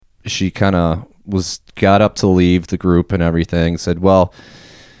she kind of got up to leave the group and everything, said, well,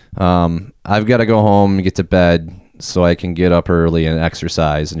 I've got to go home and get to bed so I can get up early and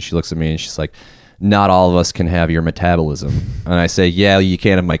exercise. And she looks at me and she's like, not all of us can have your metabolism. And I say, yeah, you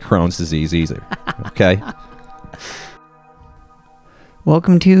can't have my Crohn's disease either. Okay.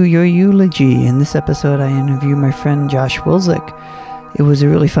 Welcome to Your Eulogy. In this episode, I interview my friend Josh Wilczek. It was a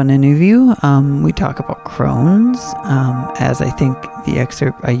really fun interview. We talk about Crohn's, as I think the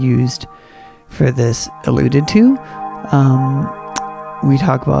excerpt I used for this alluded to. We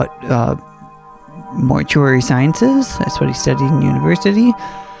talk about mortuary sciences. That's what he studied in university.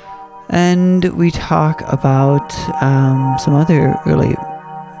 And we talk about some other really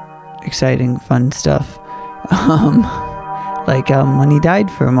exciting, fun stuff. Like when he died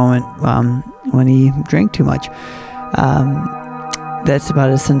for a moment, when he drank too much. That's about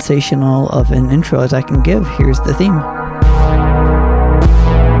as sensational of an intro as I can give. Here's the theme.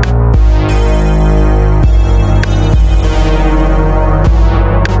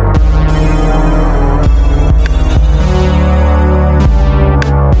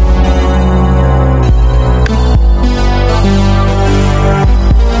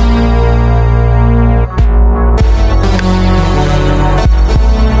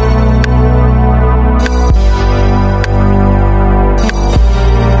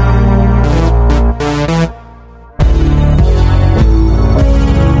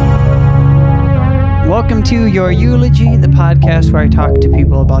 Welcome to Your Eulogy, the podcast where I talk to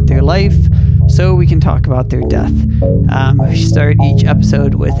people about their life so we can talk about their death. We start each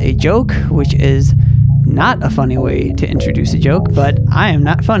episode with a joke, which is not a funny way to introduce a joke, but I am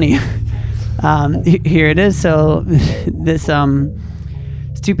not funny. Here it is. So this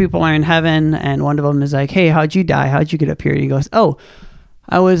two people are in heaven, and one of them is like, hey, how'd you die? How'd you get up here? And he goes, oh,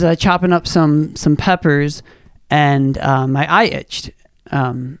 I was chopping up some peppers, and my eye itched.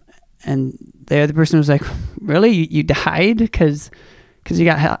 And the other person was like, really? You died? Because you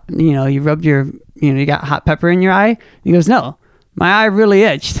got, you rubbed you got hot pepper in your eye? And he goes, no, my eye really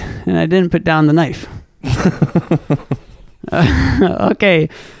itched and I didn't put down the knife. Okay.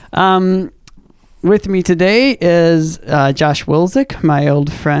 With me today is Josh Wilczek, my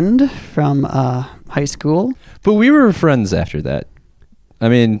old friend from high school. But we were friends after that. I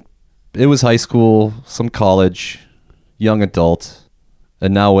mean, it was high school, some college, young adult.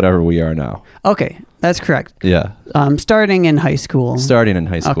 And now whatever we are now. Okay, that's correct. Yeah. Starting in high school.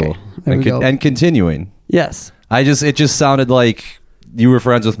 Okay, there we go. And continuing. Yes. It just sounded like you were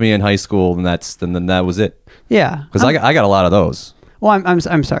friends with me in high school, and then that was it. Yeah. Because I got a lot of those. Well,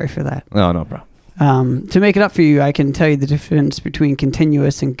 I'm sorry for that. No problem. To make it up for you, I can tell you the difference between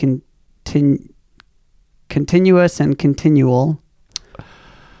continuous and continuous and continual.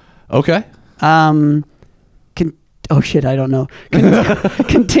 Okay. Oh shit, I don't know.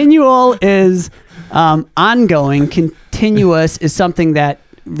 Continual is ongoing. Continuous is something that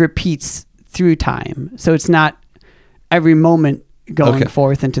repeats through time. So it's not every moment going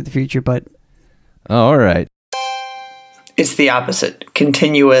forth into the future, but... Oh, all right. It's the opposite.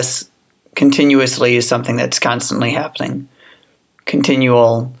 Continuously is something that's constantly happening.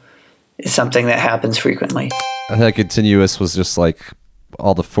 Continual is something that happens frequently. I thought continuous was just like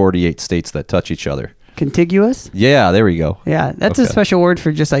all the 48 states that touch each other. Contiguous? Yeah, there we go. Yeah, that's a special word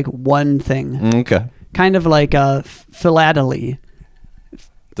for just like one thing. Okay. Kind of like philately.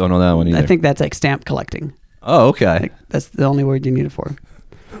 Don't know that one either. I think that's like stamp collecting. Oh, okay. Like, that's the only word you need it for.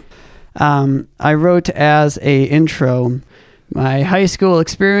 I wrote as a intro, my high school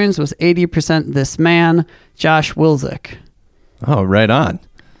experience was 80% this man, Josh Wilczek. Oh, right on.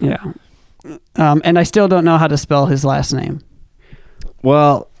 Yeah. And I still don't know how to spell his last name.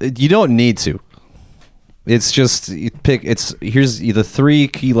 Well, you don't need to. It's just here's the three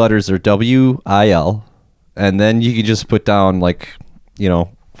key letters are W-I-L, and then you can just put down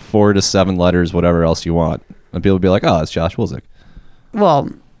 4 to 7 letters, whatever else you want, and people will be like, oh, it's Josh Wilczek. Well,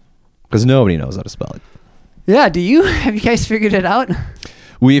 because nobody knows how to spell it. Yeah, have you guys figured it out?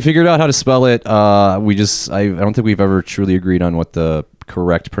 We figured out how to spell it. I don't think we've ever truly agreed on what the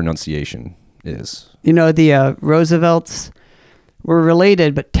correct pronunciation is. The Roosevelts were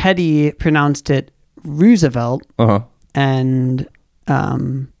related, but Teddy pronounced it Roosevelt, and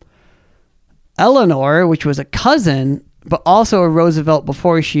Eleanor, which was a cousin, but also a Roosevelt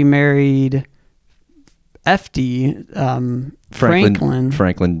before she married FD,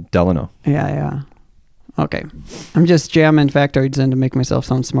 Franklin Delano. Yeah. Okay. I'm just jamming factoids in to make myself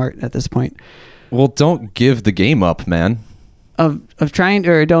sound smart at this point. Well, don't give the game up, man. Of trying,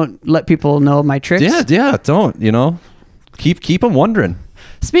 or don't let people know my tricks? Yeah, don't, keep them wondering.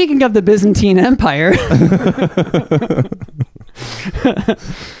 Speaking of the Byzantine Empire,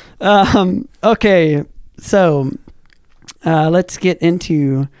 Okay, so let's get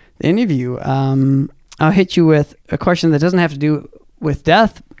into the interview. I'll hit you with a question that doesn't have to do with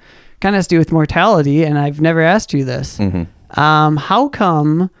death, kind of has to do with mortality, and I've never asked you this. How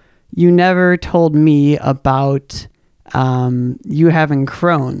come you never told me about you having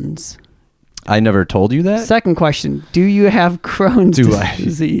Crohn's? I never told you that? Second question, do you have Crohn's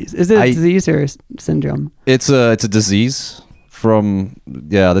disease? Is it a disease or a syndrome? It's a disease from,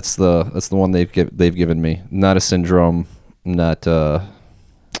 that's the one they've given me. Not a syndrome, not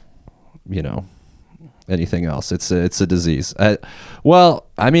anything else. It's a disease. I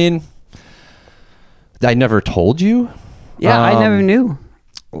never told you. Yeah, I never knew.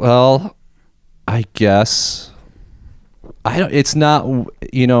 Well, I guess it's not,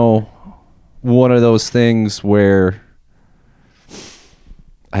 one of those things where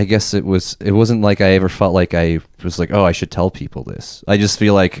I guess it wasn't like I ever felt like I was like, oh, I should tell people this. I just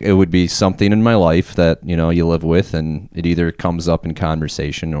feel like it would be something in my life that, you live with, and it either comes up in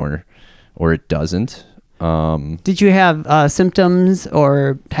conversation or it doesn't. Did you have symptoms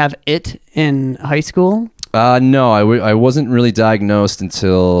or have it in high school? No, I wasn't really diagnosed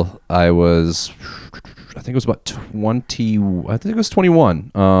until I was, I think it was about 21.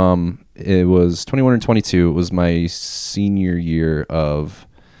 It was 21 or 22. It was my senior year of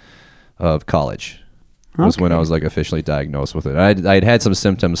college. Was when I was like officially diagnosed with it. I'd had some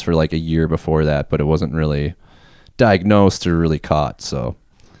symptoms for like a year before that, but it wasn't really diagnosed or really caught. So,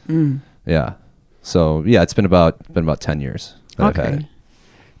 yeah. So yeah, it's been about 10 years that I've had it.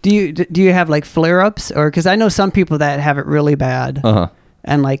 Do you have like flare-ups, or because I know some people that have it really bad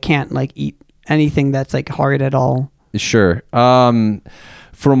and like can't like eat anything that's like hard at all? Sure.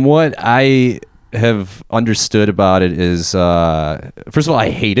 From what I have understood about it is, first of all, I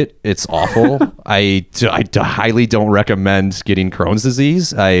hate it. It's awful. I highly don't recommend getting Crohn's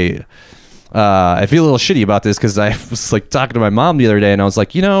disease. I feel a little shitty about this because I was like talking to my mom the other day, and I was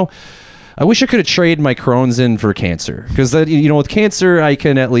like, I wish I could have traded my Crohn's in for cancer, because with cancer I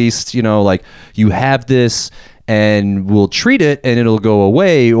can at least you have this and we'll treat it and it'll go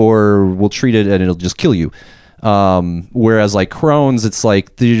away, or we'll treat it and it'll just kill you. Whereas like Crohn's, it's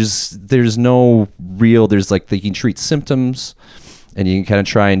like there's no real, there's like they can treat symptoms and you can kind of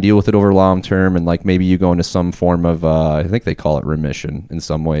try and deal with it over long term, and like maybe you go into some form of I think they call it remission in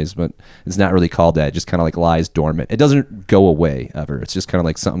some ways, but it's not really called that. It just kind of like lies dormant. It doesn't go away ever. It's just kind of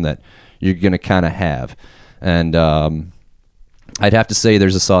like something that you're gonna kind of have. And I'd have to say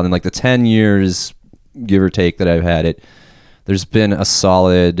there's a solid, in like the 10 years give or take that I've had it, there's been a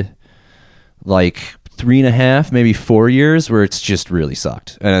solid like 3.5, maybe 4 years where it's just really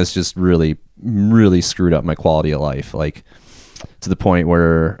sucked, and it's just really, really screwed up my quality of life, like to the point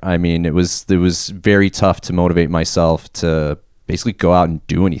where it was very tough to motivate myself to basically go out and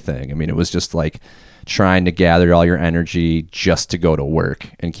do anything. It was just like trying to gather all your energy just to go to work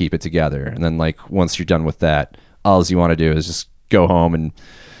and keep it together, and then like once you're done with that, all you want to do is just go home and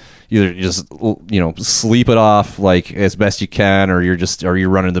either just sleep it off like as best you can, or you're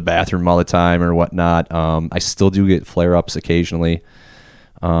running to the bathroom all the time or whatnot. I still do get flare-ups occasionally,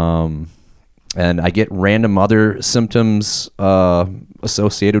 and I get random other symptoms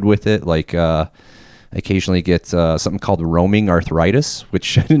associated with it, like I occasionally get something called roaming arthritis,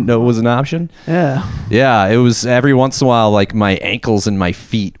 which I didn't know was an option. Yeah, it was every once in a while, like my ankles and my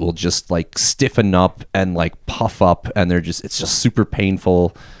feet will just like stiffen up and like puff up, and it's just super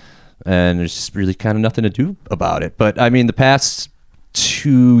painful. And there's just really kind of nothing to do about it. But the past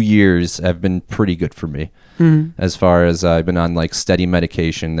 2 years have been pretty good for me, as far as I've been on like steady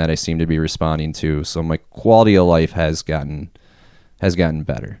medication that I seem to be responding to. So my quality of life has gotten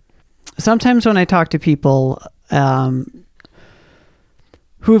better. Sometimes when I talk to people who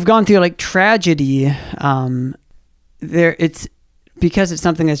have gone through like tragedy, it's because it's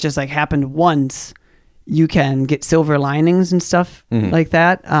something that's just like happened once. You can get silver linings and stuff like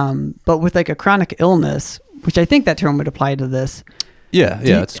that. But with like a chronic illness, which I think that term would apply to this. Yeah,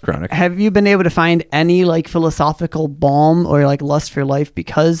 it's chronic. Have you been able to find any like philosophical balm or like lust for life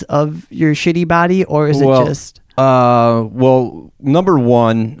because of your shitty body, or is it just? Well, number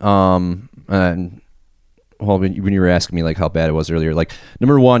one, when you were asking me like how bad it was earlier, like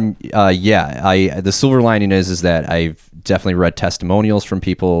number one, the silver lining is that I've definitely read testimonials from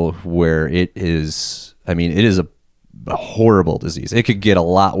people where it is. It is a horrible disease. It could get a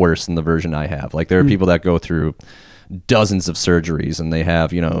lot worse than the version I have. Like there are people that go through dozens of surgeries and they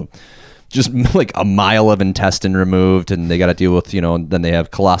have, just like a mile of intestine removed, and they got to deal with, then they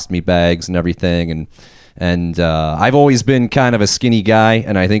have colostomy bags and everything. And I've always been kind of a skinny guy,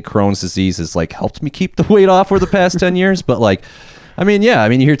 and I think Crohn's disease has like helped me keep the weight off for the past 10 years. But like, I mean, yeah. I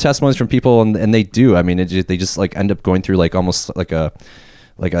mean, you hear testimonies from people, and they do. I mean, they just like end up going through like almost like a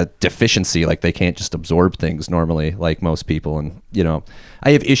deficiency. Like they can't just absorb things normally, like most people. And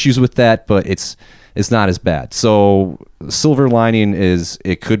I have issues with that, but it's not as bad. So silver lining is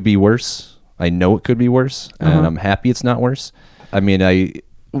it could be worse. I know it could be worse, and I'm happy it's not worse. I mean, I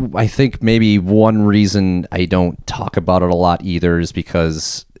think maybe one reason I don't talk about it a lot either is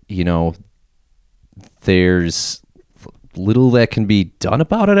because there's little that can be done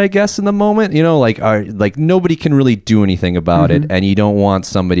about it, I guess, in the moment. Like nobody can really do anything about it, and you don't want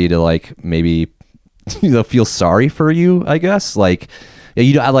somebody to like maybe feel sorry for you, I guess. Like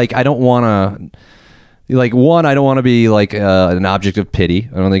I don't want to. Like, one, I don't want to be like an object of pity.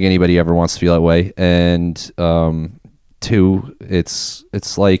 I don't think anybody ever wants to feel that way. And two, it's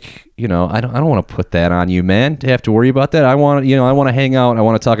like I don't want to put that on you, man. To have to worry about that. I want to hang out. I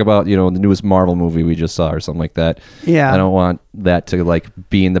want to talk about the newest Marvel movie we just saw or something like that. Yeah. I don't want that to like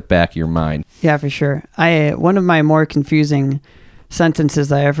be in the back of your mind. Yeah, for sure. One of my more confusing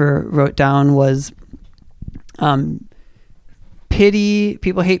sentences I ever wrote down was, pity.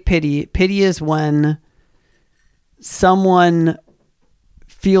 People hate pity. Pity is when someone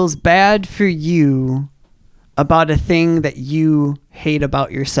feels bad for you about a thing that you hate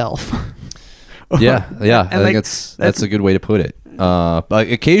about yourself. Yeah. I think that's a good way to put it.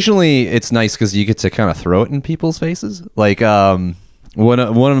 But occasionally it's nice because you get to kind of throw it in people's faces. Like one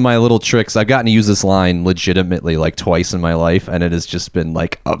of my little tricks, I've gotten to use this line legitimately like twice in my life, and it has just been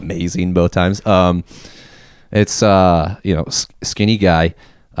like amazing both times. It's skinny guy,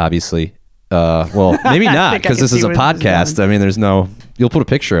 obviously. Well, maybe not, because this is a podcast. I mean, you'll put a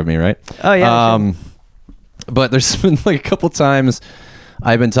picture of me, right? Oh, yeah. Sure. But there's been like a couple times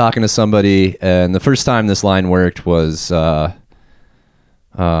I've been talking to somebody, and the first time this line worked was I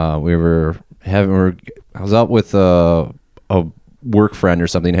was out with a work friend or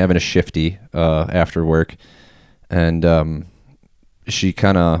something, having a shifty after work, and she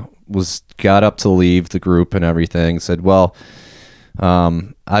kind of got up to leave the group and everything, said, well,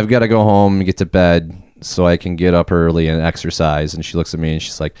 I've got to go home and get to bed so I can get up early and exercise. And she looks at me and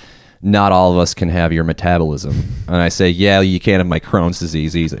she's like, not all of us can have your metabolism. And I say, yeah, you can't have my Crohn's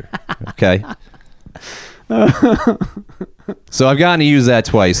disease either. Okay. So I've gotten to use that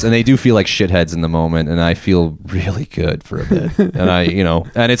twice, and they do feel like shitheads in the moment, and I feel really good for a bit. And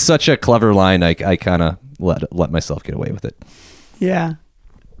and it's such a clever line. I kind of let myself get away with it. Yeah.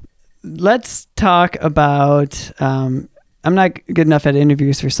 Let's talk about, I'm not good enough at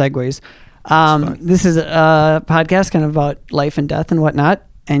interviews for segues. This is a podcast kind of about life and death and whatnot.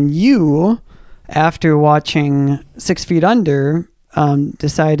 And you, after watching 6 Feet Under,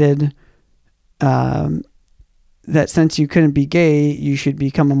 decided that since you couldn't be gay, you should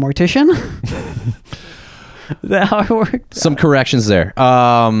become a mortician. Is that how it worked? Some corrections there.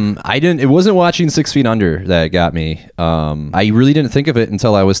 It wasn't watching 6 Feet Under that got me. I really didn't think of it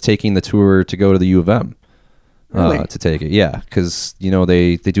until I was taking the tour to go to the U of M. Really? To take it. Yeah. Cause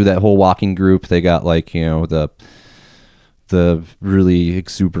they do that whole walking group. They got like, the really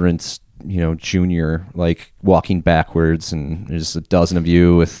exuberant, junior, like walking backwards, and there's a dozen of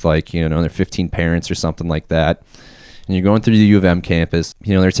you with like, there are 15 parents or something like that. And you're going through the U of M campus,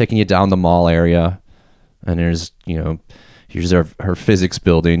 they're taking you down the mall area, and there's, here's her physics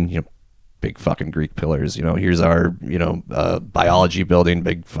building, big fucking Greek pillars, here's our, biology building,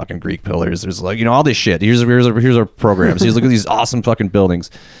 big fucking Greek pillars. There's like, all this shit. Here's our programs. Look at these awesome fucking buildings.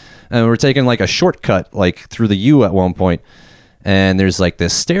 And we're taking like a shortcut, like through the U at one point, and there's like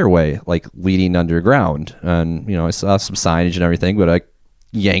this stairway, like leading underground. And I saw some signage and everything, but I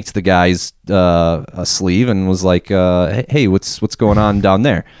yanked the guy's sleeve and was like, "Hey, what's going on down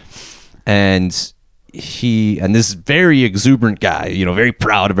there?" And this very exuberant guy, very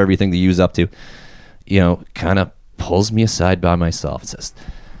proud of everything the U's up to, kind of pulls me aside by myself and says,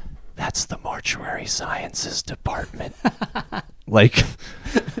 "That's the mortuary sciences department." Like.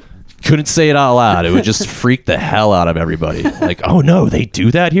 Couldn't say it out loud. It would just freak the hell out of everybody. Like, oh no, they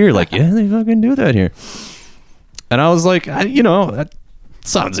do that here? Like, yeah, they fucking do that here. And I was like, that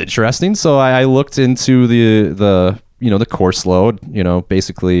sounds interesting. So I looked into the course load.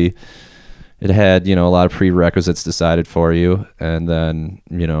 Basically, it had a lot of prerequisites decided for you, and then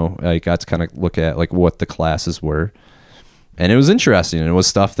I got to kind of look at like what the classes were, and it was interesting. It was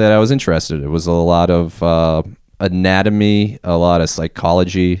stuff that I was interested in. It was a lot of anatomy, a lot of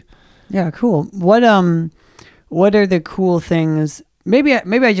psychology. Yeah, cool. What are the cool things? Maybe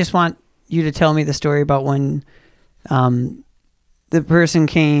I just want you to tell me the story about when the person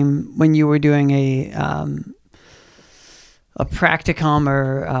came when you were doing a practicum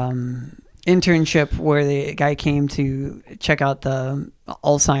or internship where the guy came to check out the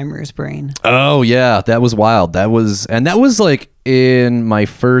Alzheimer's brain. Oh yeah, that was wild. That was like in my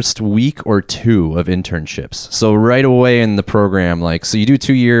first week or two of internships. So right away in the program, like, so you do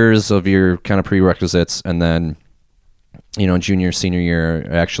 2 years of your kind of prerequisites, and then, you know, junior, senior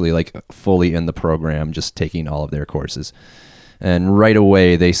year, actually like fully in the program, just taking all of their courses. And right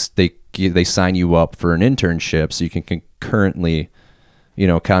away they sign you up for an internship so you can concurrently, you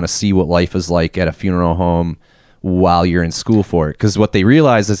know, kind of see what life is like at a funeral home while you're in school for it. Because what they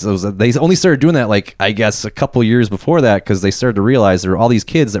realized is they only started doing that, like, I guess a couple years before that, because they started to realize there were all these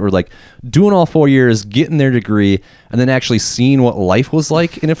kids that were like doing all 4 years, getting their degree, and then actually seeing what life was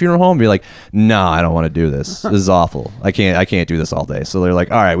like in a funeral home, be like, nah, I don't want to do this. This is awful. I can't do this all day. So they're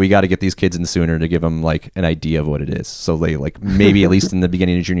like, all right, we got to get these kids in sooner to give them like an idea of what it is. So they like maybe at least in the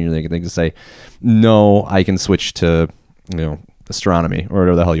beginning of junior year, they can say, no, I can switch to, you know, astronomy or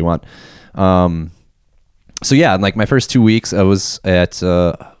whatever the hell you want. So yeah, like my first 2 weeks, I was at,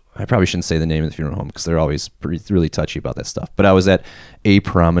 I probably shouldn't say the name of the funeral home because they're always really touchy about that stuff. But I was at a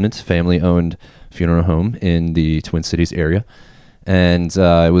prominent family-owned funeral home in the Twin Cities area. And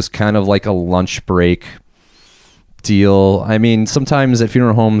it was kind of like a lunch break deal. I mean, sometimes at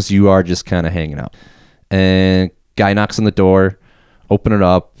funeral homes, you are just kind of hanging out. And guy knocks on the door, open it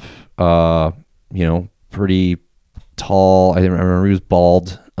up, you know, pretty tall. I remember he was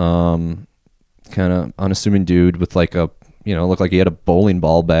bald. Kind of unassuming dude with like a, you know, looked like he had a bowling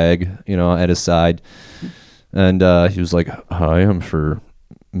ball bag, you know, at his side. And he was like, hi, I'm for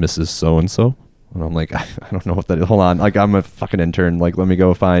Mrs. So-and-so. And I'm like, I don't know what that is. Hold on. Like, I'm a fucking intern. Like, let me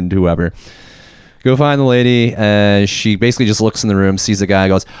go find whoever. Go find the lady. And she basically just looks in the room, sees the guy,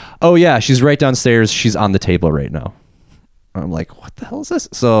 goes, oh yeah, she's right downstairs. She's on the table right now. I'm like, what the hell is this?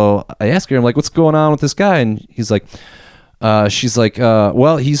 So I ask her, I'm like, what's going on with this guy? And he's like, she's like,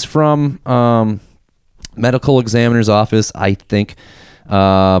 well, he's from medical examiner's office, I think,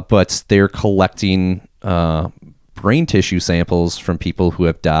 but they're collecting brain tissue samples from people who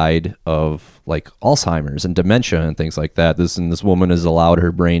have died of like Alzheimer's and dementia and things like that. This woman has allowed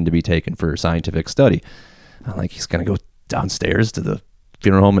her brain to be taken for scientific study. I'm like, he's gonna go downstairs to the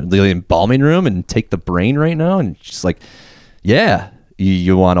funeral home, the embalming room, and take the brain right now? And she's like, yeah,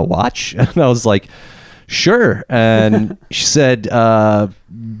 you want to watch? And I was like, sure. And she said,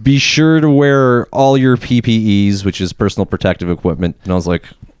 be sure to wear all your PPEs, which is personal protective equipment. And I was like,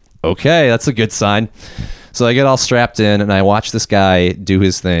 okay, that's a good sign. So I get all strapped in and I watch this guy do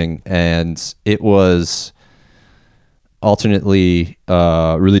his thing. And it was alternately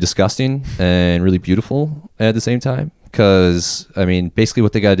really disgusting and really beautiful at the same time. Because, I mean, basically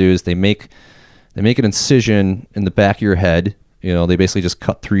what they got to do is they make an incision in the back of your head. You know, they basically just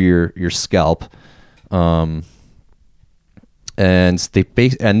cut through your scalp. And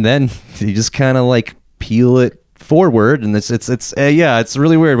then you just kind of like peel it forward, and it's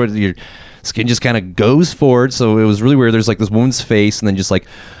really weird, but your skin just kind of goes forward. So it was really weird. There's like this woman's face, and then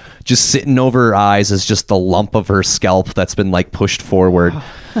just sitting over her eyes is just the lump of her scalp that's been like pushed forward.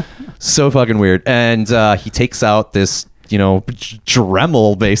 So fucking weird. And he takes out this, you know,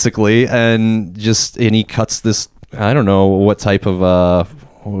 Dremel basically, and he cuts this, I don't know what type of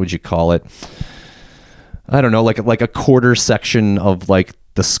what would you call it? I don't know, like a quarter section of like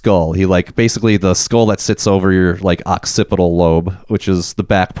the skull. He like basically the skull that sits over your like occipital lobe, which is the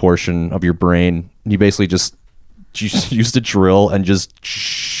back portion of your brain. He basically just used a drill and just,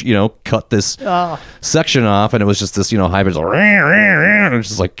 you know, cut this section off, and it was just this, you know, hybrid. It's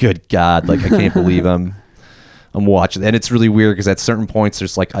just like, good God, like I can't believe I'm watching. And it's really weird because at certain points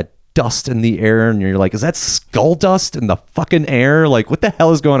there's like a dust in the air, and you're like, is that skull dust in the fucking air? Like, what the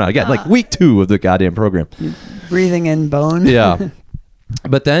hell is going on? Again, like week 2 of the goddamn program. Breathing in bone. Yeah.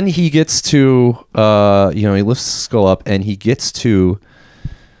 But then he gets to, you know, he lifts the skull up and he gets to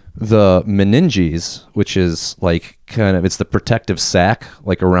the meninges, which is like it's the protective sac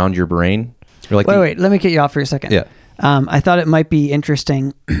like around your brain. Like wait, let me get you off for a second. Yeah. I thought it might be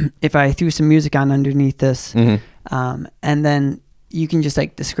interesting if I threw some music on underneath this, and then you can just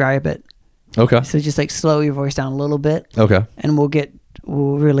like describe it. Okay. So just like slow your voice down a little bit. Okay. And we'll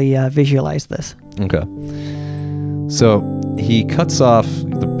really visualize this. Okay. So he cuts off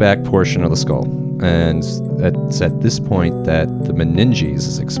the back portion of the skull, and it's at this point that the meninges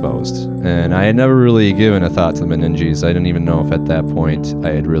is exposed. And I had never really given a thought to the meninges. I didn't even know if at that point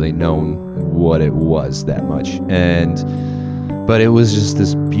I had really known what it was that much. But it was just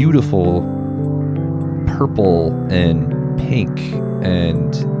this beautiful purple and pink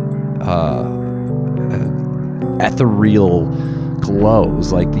and ethereal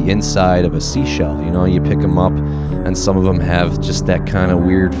glows, like the inside of a seashell. You know, you pick them up and some of them have just that kind of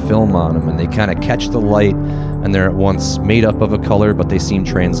weird film on them, and they kind of catch the light, and they're at once made up of a color, but they seem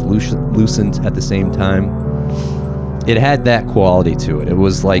translucent at the same time. It had that quality to it. It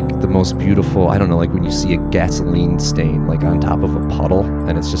was like the most beautiful, I don't know, like when you see a gasoline stain like on top of a puddle,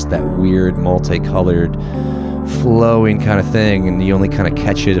 and it's just that weird multicolored flowing kind of thing, and you only kind of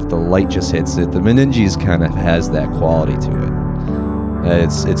catch it if the light just hits it. The Meninges kind of has that quality to it.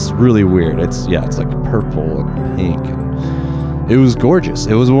 It's really weird. It's like purple and pink, and it was gorgeous.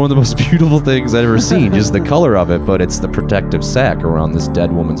 It was one of the most beautiful things I've ever seen, just the color of it, but it's the protective sac around this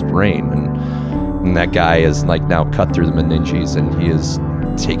dead woman's brain, and that guy is like now cut through the Meninges, and he is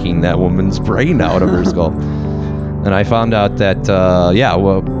taking that woman's brain out of her skull. And I found out that,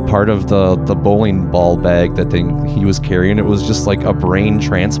 part of the bowling ball bag that he was carrying, it was just like a brain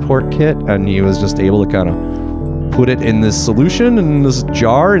transport kit, and he was just able to kind of put it in this solution in this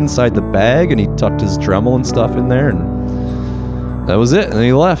jar inside the bag, and he tucked his Dremel and stuff in there, and that was it. And then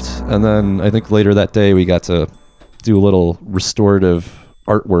he left. And then I think later that day we got to do a little restorative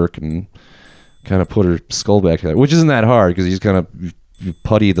artwork and kind of put her skull back together, which isn't that hard because you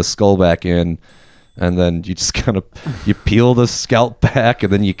putty the skull back in, and then you just kind of you peel the scalp back,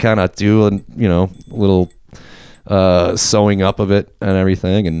 and then you kind of do a little sewing up of it and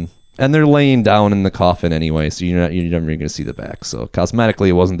everything, and they're laying down in the coffin anyway, so you're never going to see the back. So cosmetically,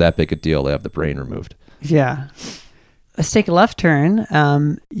 it wasn't that big a deal to have the brain removed. Yeah. Let's take a left turn.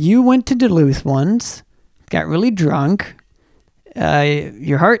 You went to Duluth once, got really drunk.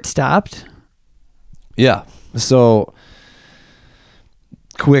 Your heart stopped. Yeah. So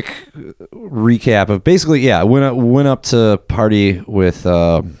quick recap of basically, I went up to party with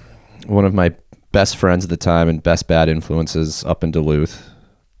one of my best friends at the time and best bad influences up in Duluth.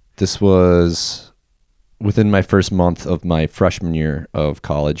 This was within my first month of my freshman year of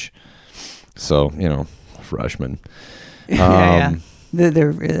college. So, freshman. They're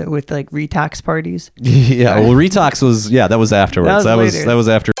with like retox parties. Yeah, well, retox was, that was afterwards. That was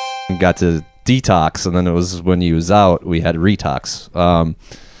after got to detox, and then it was when he was out, we had retox.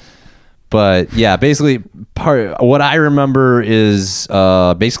 But yeah, basically what I remember is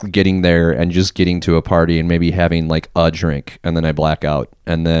basically getting there and just getting to a party and maybe having like a drink, and then I black out,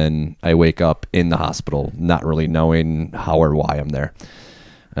 and then I wake up in the hospital not really knowing how or why I'm there.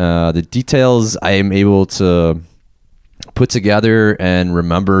 The details I am able to put together and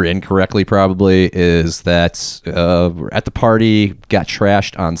remember incorrectly probably is that at the party, got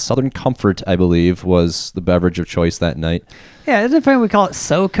trashed on Southern Comfort, I believe, was the beverage of choice that night. Yeah, it's funny we call it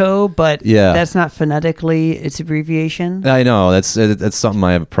SoCo, but that's not phonetically its abbreviation. I know, that's something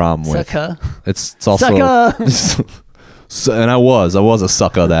I have a problem with. Sucka. It's also Sucka. And I was a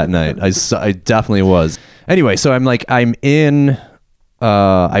sucker that night. I definitely was. Anyway, so I'm in.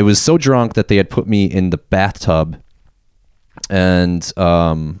 I was so drunk that they had put me in the bathtub, and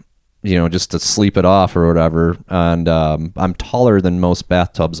just to sleep it off or whatever. And I'm taller than most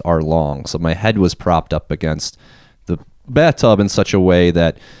bathtubs are long, so my head was propped up against the bathtub in such a way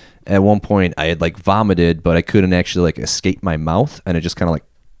that at one point I had like vomited, but I couldn't actually like escape my mouth, and it just kind of like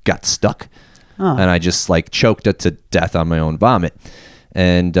got stuck. And I just like choked it to death on my own vomit.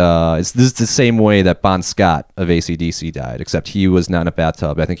 And this is the same way that Bon Scott of AC/DC died, except he was not in a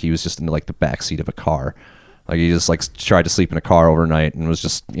bathtub. I think he was just in like the back seat of a car. Like he just like tried to sleep in a car overnight and was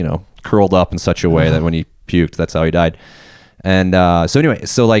just, curled up in such a way that when he puked, that's how he died. And so anyway,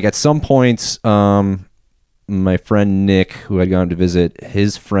 so like at some point, my friend Nick, who had gone to visit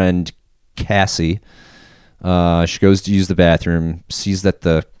his friend Cassie, she goes to use the bathroom, sees that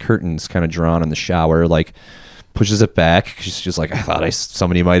the curtain's kind of drawn in the shower, like pushes it back. She's just like, I thought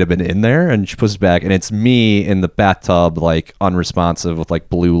somebody might have been in there, and she pushes it back, and it's me in the bathtub, like unresponsive with like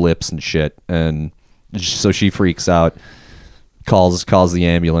blue lips and shit. And so she freaks out, calls the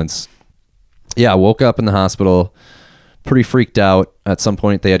ambulance. Yeah, I woke up in the hospital, pretty freaked out. At some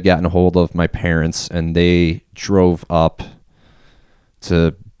point, they had gotten a hold of my parents, and they drove up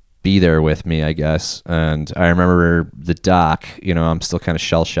to be there with me, I guess. And I remember the doc, I'm still kind of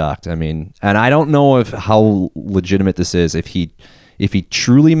shell-shocked. I mean, and I don't know how legitimate this is, if he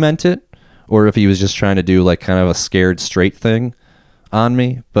truly meant it, or if he was just trying to do like kind of a scared straight thing on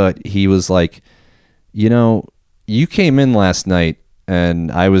me. But he was like, you came in last night,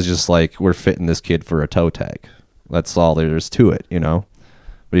 and I was just like, we're fitting this kid for a toe tag. That's all there is to it, But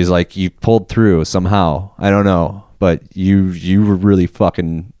he's like, you pulled through somehow. I don't know, but you were really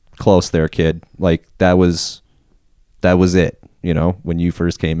fucking close there, kid. Like that was it, when you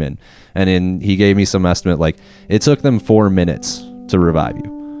first came in. And then he gave me some estimate, like it took them 4 minutes to revive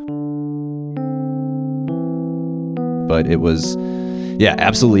you. But it was,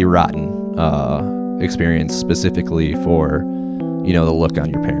 absolutely rotten. experience specifically for, you know, the look on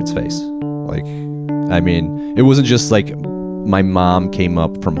your parents' face. Like, I mean, it wasn't just like my mom came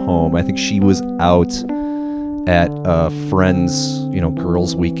up from home. I think she was out at a friend's, you know,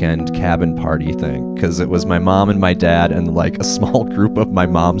 girls' weekend cabin party thing, because it was my mom and my dad and like a small group of my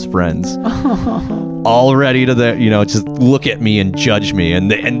mom's friends, all ready to you know, just look at me and judge me,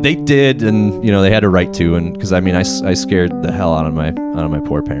 and they did, and you know, they had a right to, and because I mean, I scared the hell out of my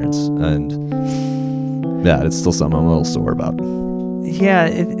poor parents, and yeah, it's still something I'm a little sore about. Yeah,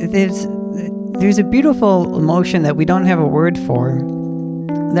 there's a beautiful emotion that we don't have a word for,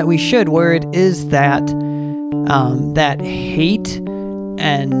 that we should. Word is that hate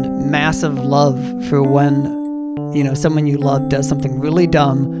and massive love for when, you know, someone you love does something really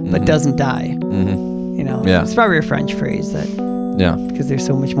dumb but doesn't die. You know, it's probably a French phrase that, because they're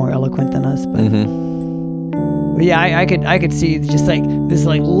so much more eloquent than us. But yeah, I could see just like this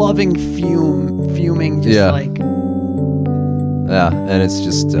like loving fuming, just like. Yeah, and it's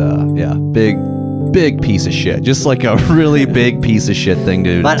just big piece of shit. Just like a really big piece of shit thing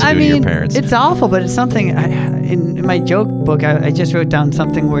to do to your parents. It's awful, but it's something. In my joke book, I just wrote down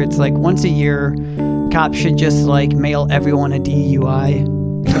something where it's like once a year, cops should just like mail everyone a DUI,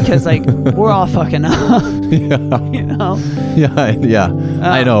 because like we're all fucking up. Yeah. You know. Yeah.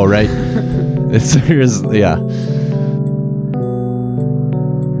 I know, right? It's yeah.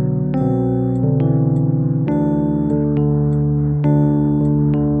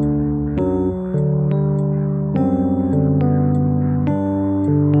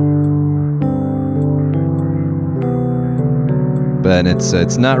 And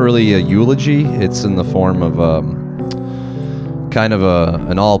it's not really a eulogy. It's in the form of kind of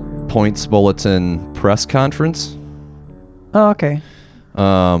an all points bulletin press conference. Oh, okay.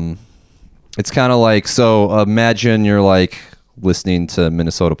 It's kind of like, so imagine you're like listening to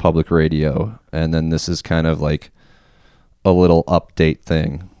Minnesota Public Radio, and then this is kind of like a little update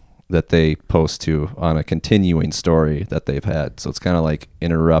thing that they post to on a continuing story that they've had. So it's kind of like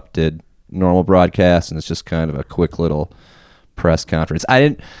interrupted normal broadcast, and it's just kind of a quick little press conference.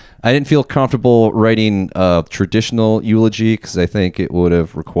 I didn't feel comfortable writing a traditional eulogy, because I think it would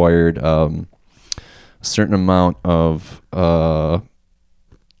have required a certain amount of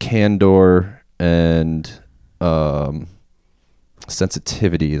candor and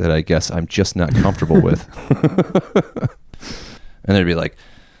sensitivity that I guess I'm just not comfortable with. And there'd be like a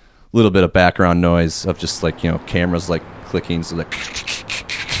little bit of background noise of just like, you know, cameras like clicking, so like,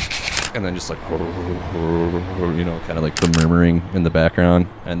 and then just like, you know, kind of like the murmuring in the background,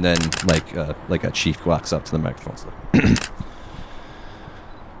 and then like a chief walks up to the microphone. So,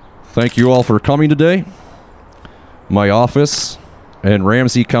 thank you all for coming today. My office and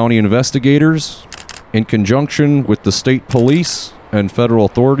Ramsey County investigators, in conjunction with the state police and federal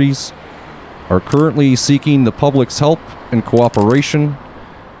authorities, are currently seeking the public's help and cooperation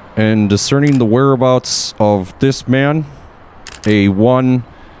in discerning the whereabouts of this man, one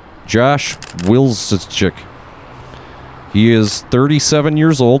Josh Wilczek. He is 37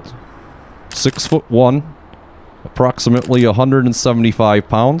 years old, 6'1", approximately 175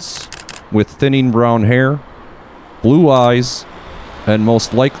 pounds, with thinning brown hair, blue eyes, and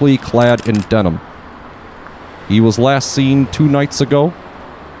most likely clad in denim. He was last seen 2 nights ago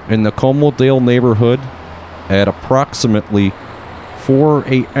in the Comaldale neighborhood at approximately 4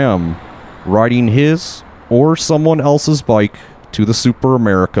 a.m. riding his or someone else's bike to the Super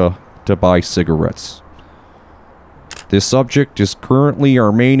America to buy cigarettes. This subject is currently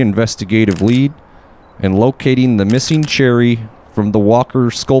our main investigative lead in locating the missing cherry from the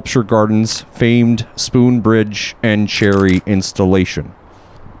Walker Sculpture Garden's famed Spoon Bridge and Cherry installation.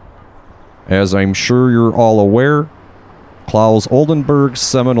 As I'm sure you're all aware, Klaus Oldenburg's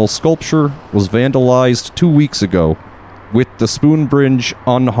seminal sculpture was vandalized 2 weeks ago, with the Spoon Bridge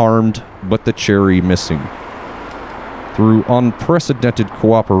unharmed but the cherry missing. Through unprecedented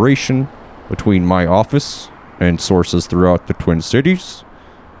cooperation between my office and sources throughout the Twin Cities,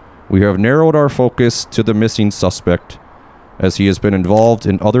 we have narrowed our focus to the missing suspect, as he has been involved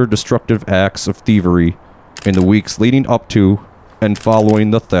in other destructive acts of thievery in the weeks leading up to and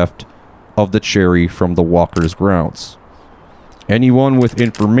following the theft of the cherry from the Walker's grounds. Anyone with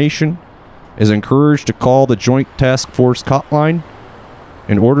information is encouraged to call the Joint Task Force hotline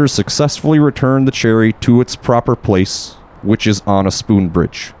in order to successfully return the cherry to its proper place, which is on a Spoon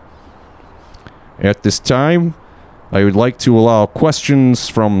Bridge. At this time, I would like to allow questions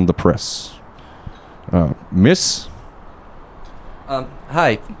from the press. Miss?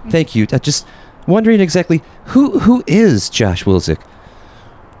 Hi, thank you. Just wondering exactly who is Josh Wilczek?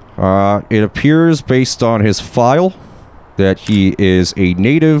 It appears based on his file that he is a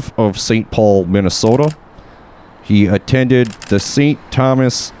native of St. Paul, Minnesota. He attended the St.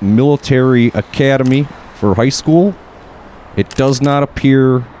 Thomas Military Academy for high school. It does not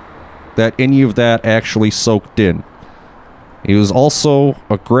appear that any of that actually soaked in. He was also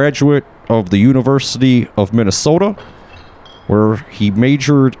a graduate of the University of Minnesota, where he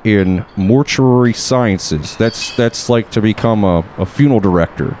majored in mortuary sciences. That's like to become a funeral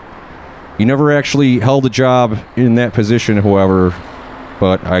director. He never actually held a job in that position, however,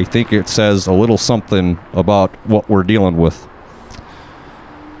 but I think it says a little something about what we're dealing with.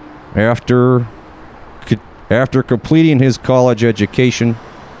 After completing his college education,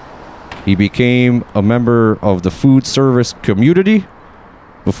 he became a member of the food service community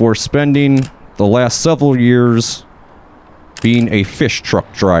before spending the last several years being a fish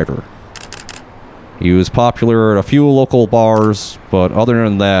truck driver. He was popular at a few local bars, but other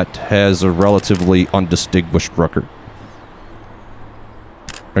than that, has a relatively undistinguished record.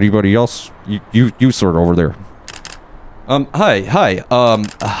 Anybody else? You sort of over there. Hi.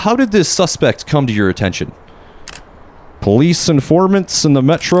 How did this suspect come to your attention? Police informants in the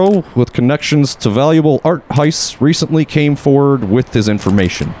metro with connections to valuable art heists recently came forward with his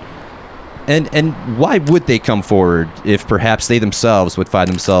information. And why would they come forward if perhaps they themselves would find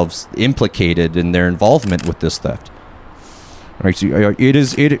themselves implicated in their involvement with this theft? All right, so it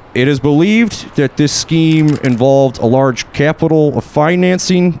is believed that this scheme involved a large capital of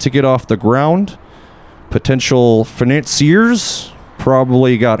financing to get off the ground. Potential financiers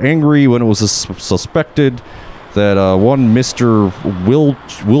probably got angry when it was suspected that one Mr.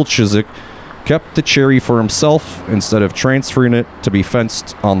 Wilczyk kept the cherry for himself instead of transferring it to be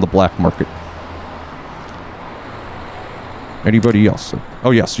fenced on the black market. Anybody else?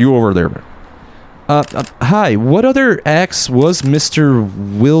 Oh, yes, you over there. Hi, what other acts was Mr.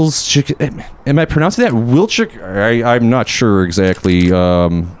 Wilczyk... Am I pronouncing that Wilczyk? I'm not sure exactly. It's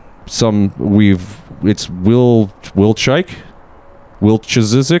Wilczyk?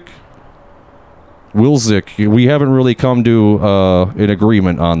 Wilczyk? Wilczyk. We haven't really come to an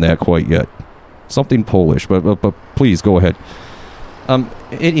agreement on that quite yet. Something Polish, but please go ahead.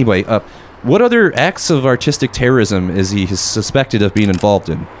 Anyway, what other acts of artistic terrorism is he suspected of being involved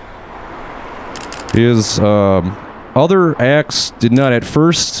in? His other acts did not at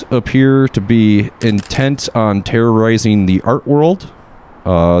first appear to be intent on terrorizing the art world.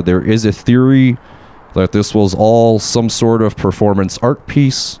 There is a theory that this was all some sort of performance art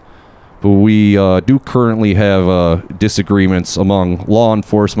piece, but we do currently have disagreements among law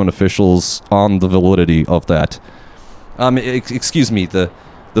enforcement officials on the validity of that. Excuse me, the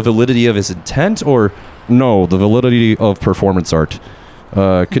validity of his intent, or no, the validity of performance art.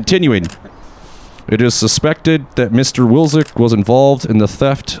 Continuing. It is suspected that Mr. Wilczyk was involved in the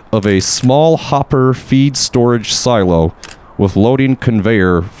theft of a small hopper feed storage silo with loading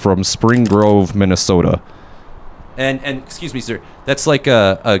conveyor from Spring Grove, Minnesota. And excuse me, sir, that's like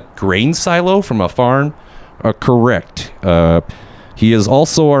a grain silo from a farm? Correct. He is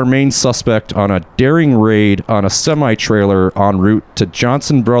also our main suspect on a daring raid on a semi-trailer en route to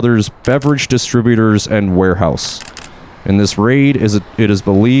Johnson Brothers Beverage Distributors and Warehouse. In this raid, it is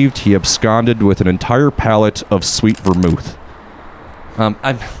believed he absconded with an entire pallet of sweet vermouth.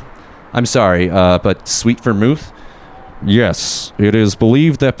 I'm sorry, but sweet vermouth? Yes, it is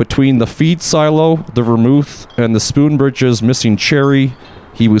believed that between the feed silo, the vermouth, and the Spoonbridge's missing cherry,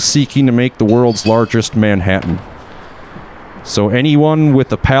 he was seeking to make the world's largest Manhattan. So anyone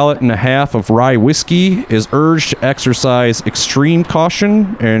with a pallet and a half of rye whiskey is urged to exercise extreme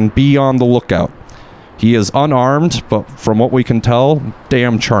caution and be on the lookout. He is unarmed, but from what we can tell,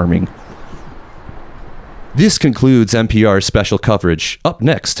 damn charming. This concludes NPR's special coverage. Up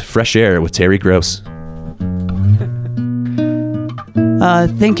next, Fresh Air with Terry Gross.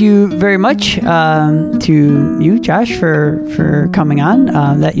 Thank you very much to you, Josh, for coming on.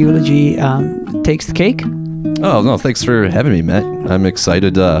 That eulogy takes the cake. Oh, no, thanks for having me, Matt. I'm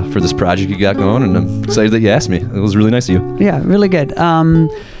excited for this project you got going, and I'm excited that you asked me. It was really nice of you. Yeah, really good.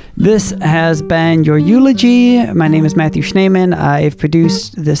 This has been your eulogy. My name is Matthew Schneeman. I've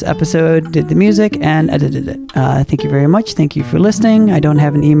produced this episode, did the music, and edited it. Thank you very much. Thank you for listening. I don't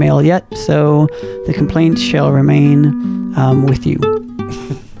have an email yet, so the complaints shall remain with you.